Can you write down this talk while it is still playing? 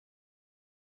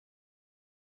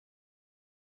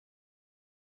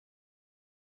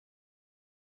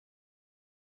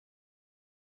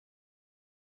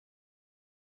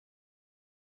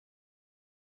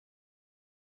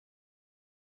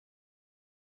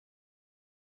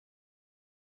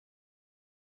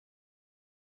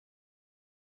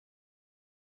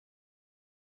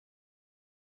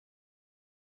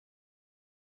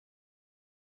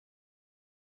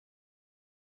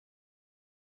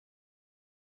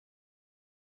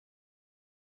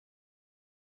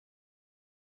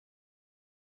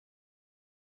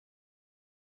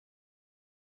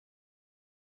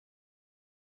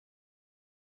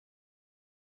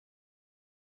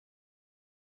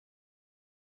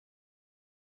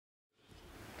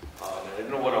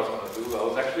to, I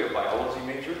was actually a biology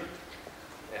major,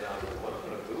 and I was like, what am I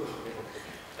going to do?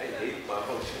 I hate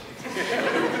biology.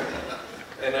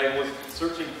 And I was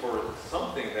searching for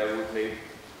something that would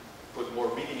put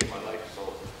more meaning in my life.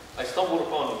 So I stumbled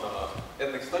upon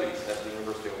ethnic studies at the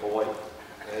University of Hawaii.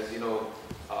 And as you know,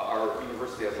 our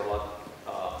university has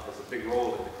a big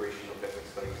role in the creation of ethnic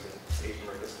studies and Asian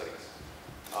American studies.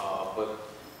 But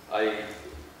I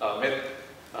met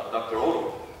Dr.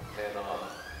 Odo, and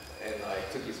I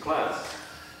took his class,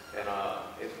 and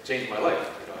it changed my life.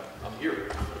 You know, I'm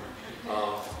here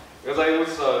because I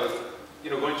was,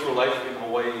 going through life in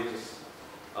Hawaii, just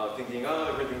thinking,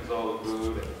 everything's all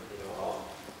good, and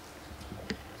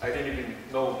I didn't even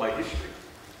know my history.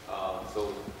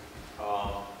 So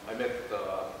I met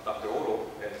Dr.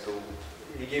 Odo, and so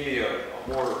he gave me a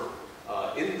more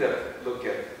in-depth look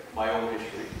at my own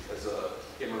history as a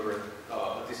immigrant,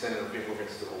 a descendant of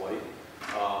immigrants to Hawaii,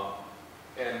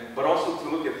 but also to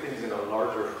look at things in a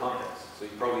larger context. So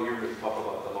you probably hear me talk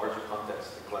about the larger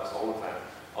context in class all the time.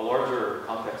 A larger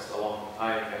context along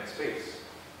time and space.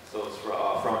 So it's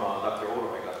from Dr.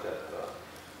 Odo, I got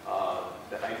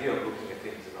that idea of looking at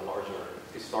things in a larger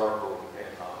historical and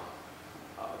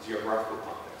geographical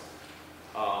context.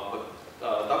 But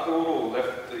Dr. Odo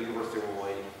left the University of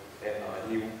Hawaii,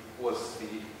 and he was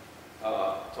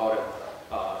taught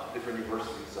at different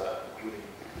universities, including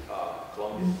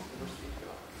Columbia University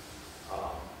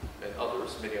and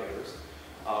others, many others.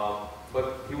 But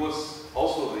he was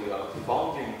also the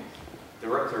founding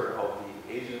director of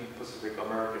the Asian Pacific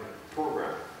American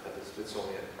program at the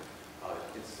Smithsonian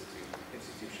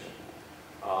institution.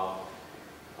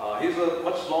 He has a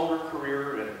much longer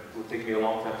career, and it would take me a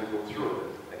long time to go through it,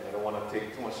 and I don't want to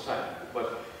take too much time.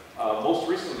 But most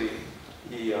recently,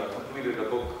 he completed a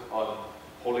book on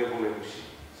Holloway.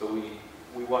 So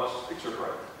we watched Picture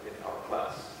Bride in our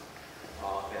class,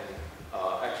 and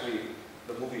actually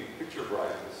the movie Picture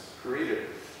Bride was created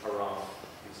around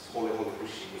these Holloway,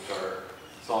 which are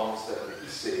songs that the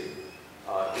Issei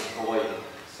in Hawaii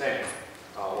sang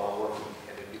while working,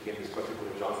 and it became this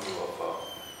particular genre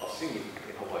of singing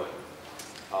in Hawaii.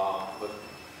 But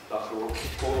Dr.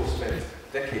 Odo spent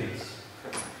decades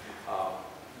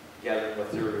gathering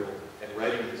material and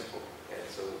writing this book, and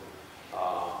so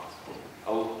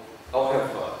I'll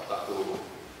have Dr. Odo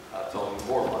tell me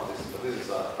more about this, but this is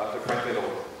Dr. Franklin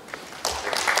Odo.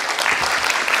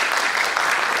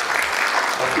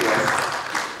 Thank you, Wes.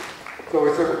 So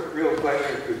it's a real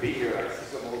pleasure to be here. I see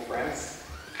some old friends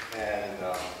and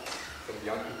some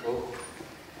young people.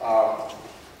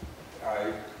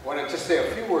 I want to just say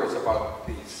a few words about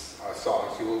these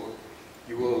songs.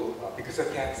 You will, because I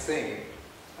can't sing,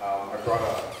 I brought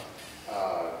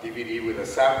a DVD with a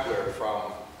sampler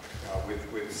from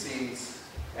with scenes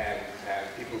and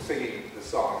people singing the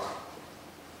songs.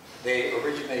 They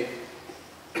originate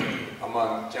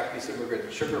among Japanese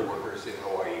immigrant sugar workers in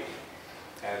Hawaii,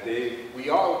 and we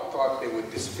all thought they would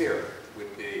disappear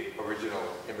with the original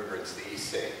immigrants, the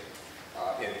Issei,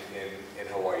 in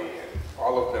Hawaii, and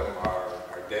all of them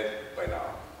are dead by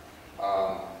now.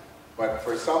 But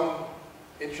for some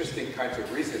interesting kinds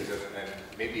of reasons, and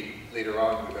maybe later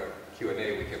on with our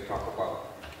Q&A we can talk about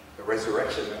the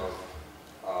resurrection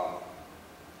of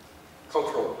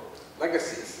cultural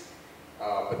legacies.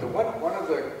 But one of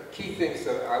the key things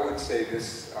that I would say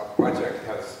this project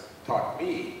has taught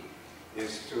me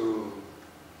is to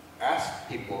ask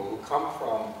people who come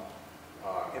from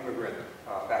immigrant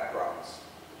backgrounds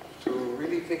to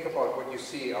really think about what you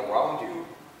see around you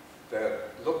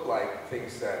that look like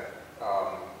things that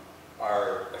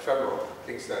are ephemeral,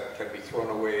 things that can be thrown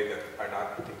away that are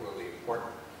not particularly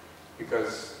important.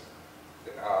 Because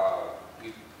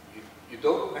you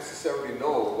don't necessarily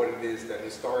know what it is that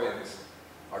historians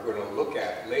are going to look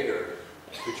at later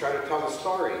to try to tell the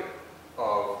story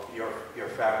of your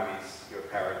families, your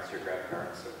parents, your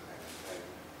grandparents,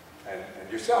 and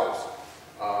yourselves.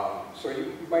 So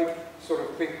you might sort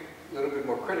of think a little bit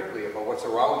more critically about what's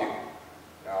around you.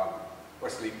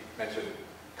 Wesley mentioned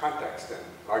context and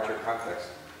larger context.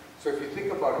 So if you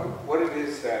think about what it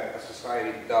is that a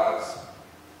society does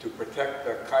to protect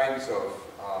the kinds of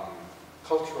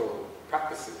cultural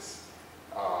practices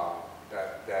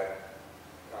that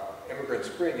immigrants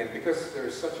bring, and because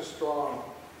there's such a strong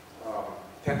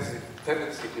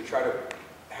tendency to try to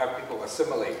have people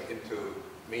assimilate into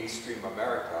mainstream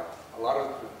America, a lot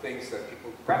of the things that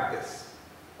people practice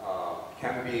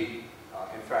can be,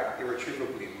 in fact,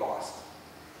 irretrievably lost.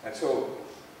 And so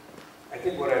I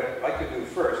think what I'd like to do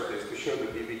first is to show the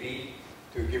DVD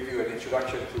to give you an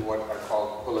introduction to what are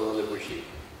called Pololele Bushi.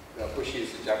 Bushi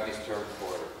is the Japanese term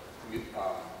for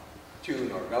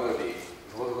tune or melody.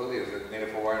 Pololele is a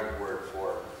Native Hawaiian word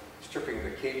for stripping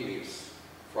the cane leaves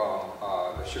from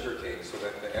the sugar cane so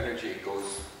that the energy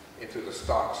goes into the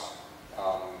stalks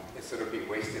instead of being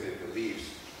wasted in the leaves.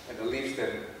 And the leaves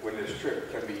then, when they're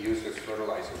stripped, can be used as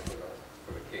fertilizer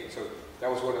for the cane. So that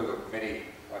was one of the many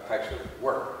types of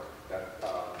work that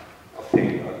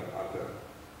obtained on the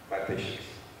plantations.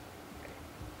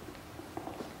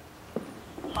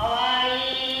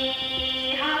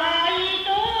 Hawaii, Hawaii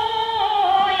to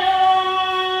yo,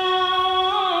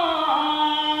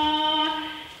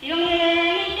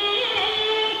 yumete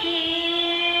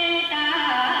kita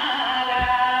ga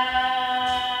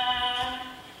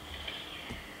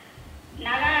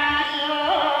nagasu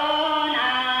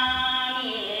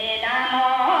namida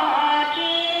mo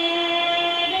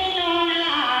kiri no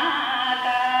naka.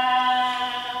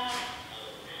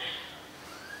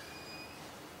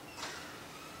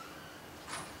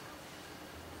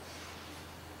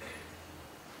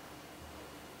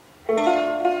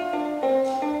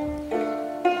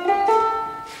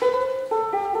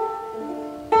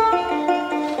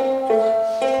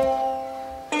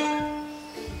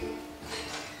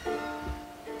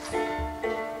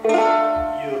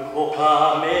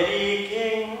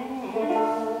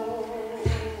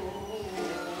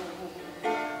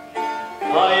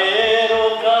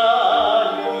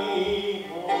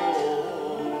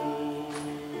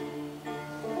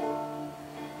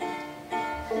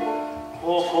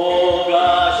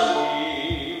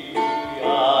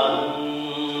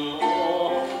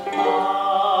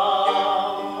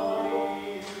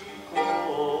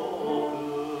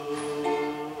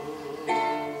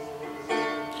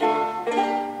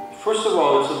 First of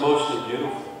all, it's emotionally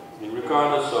beautiful. I mean,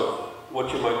 regardless of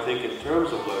what you might think in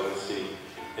terms of legacy,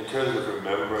 in terms of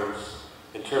remembrance,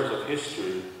 in terms of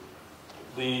history,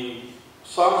 the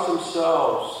songs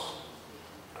themselves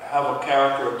have a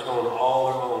character and tone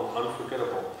all their own,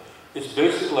 unforgettable. It's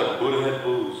basically like Buddha Head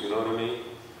blues, you know what I mean?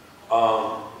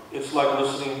 It's like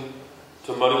listening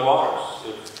to Muddy Waters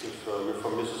if you're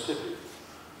from Mississippi.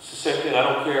 It's the same thing. I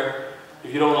don't care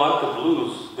if you don't like the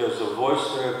blues, there's a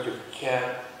voice there that you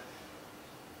can't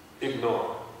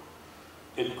ignore.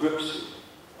 It grips you.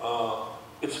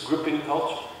 It's gripping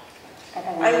culture.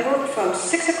 I worked from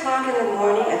 6 o'clock in the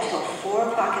morning until 4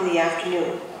 o'clock in the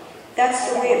afternoon. That's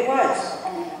the way it was.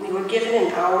 We were given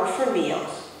an hour for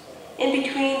meals. In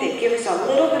between, they'd give us a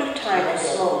little bit of time to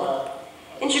smoke.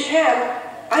 In Japan,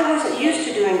 I wasn't used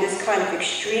to doing this kind of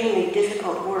extremely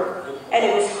difficult work, and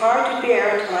it was hard to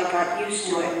bear until I got used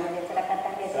to it.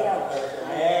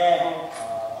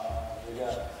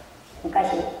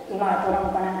 昔、今はトラ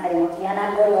ンプなんかでも柳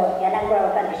声をわ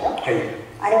かるでしょ、はい、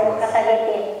あれを掲げ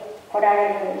て来ら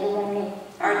れる自分に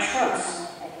Our trunks.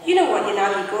 You know what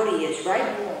yanagigori is, right?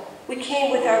 We came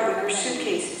with our wicker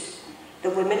suitcases. The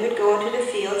women would go into the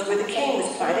fields where the cane was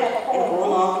planted and go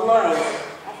along the lines.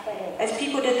 As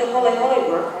people did the holy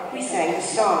work, we sang the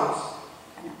songs.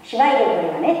 芝居でこれ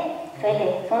がね、それ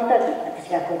でその時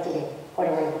私がこっちでこれ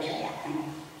をよくしょやったね。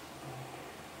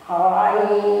ハワイ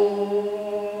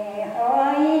ハ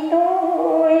ワイと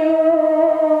よ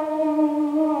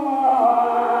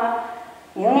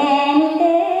夢見て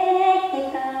き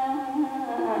た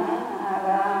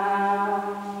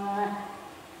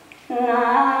が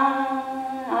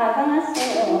流す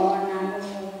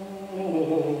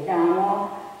涙も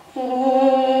霧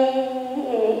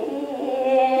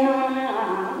の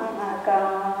中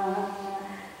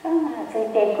つい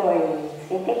てこいつ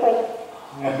いてこい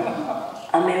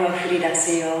雨は降り出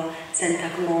すよ、洗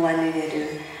濯物は濡れ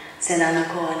る、背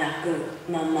中は泣く、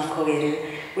まんま焦げる,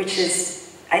 which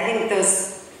is, I think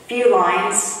those few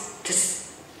lines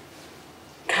just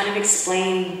kind of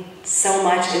explain so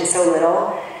much in so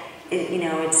little. You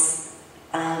know, it's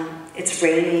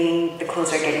raining, the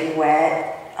clothes are getting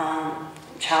wet,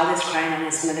 child is crying on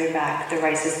his mother back, the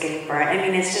rice is getting burnt. I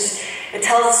mean, it's just, it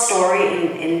tells a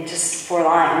story in just 4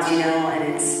 lines, you know,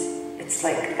 and it's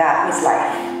like that was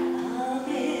life.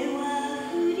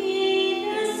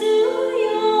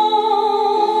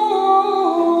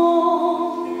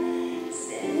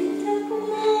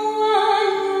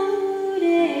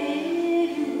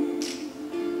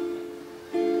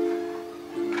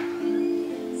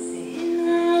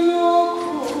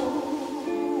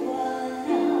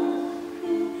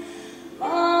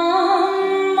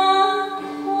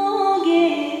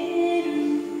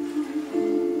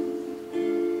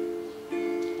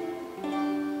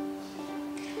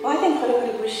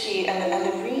 And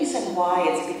the reason why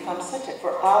it's become such a,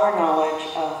 for our knowledge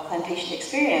of plantation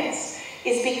experience,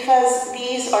 is because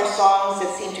these are songs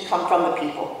that seem to come from the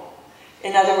people.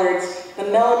 In other words, the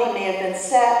melody may have been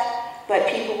set, but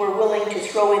people were willing to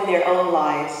throw in their own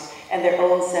lives and their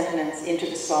own sentiments into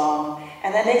the song,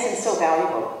 and that makes them so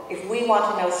valuable. If we want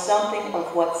to know something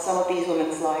of what some of these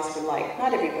women's lives were like,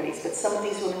 not everybody's, but some of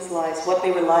these women's lives, what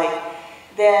they were like,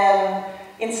 then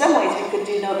in some ways we could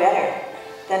do no better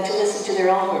than to listen to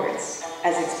their own words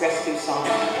as expressed through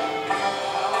song.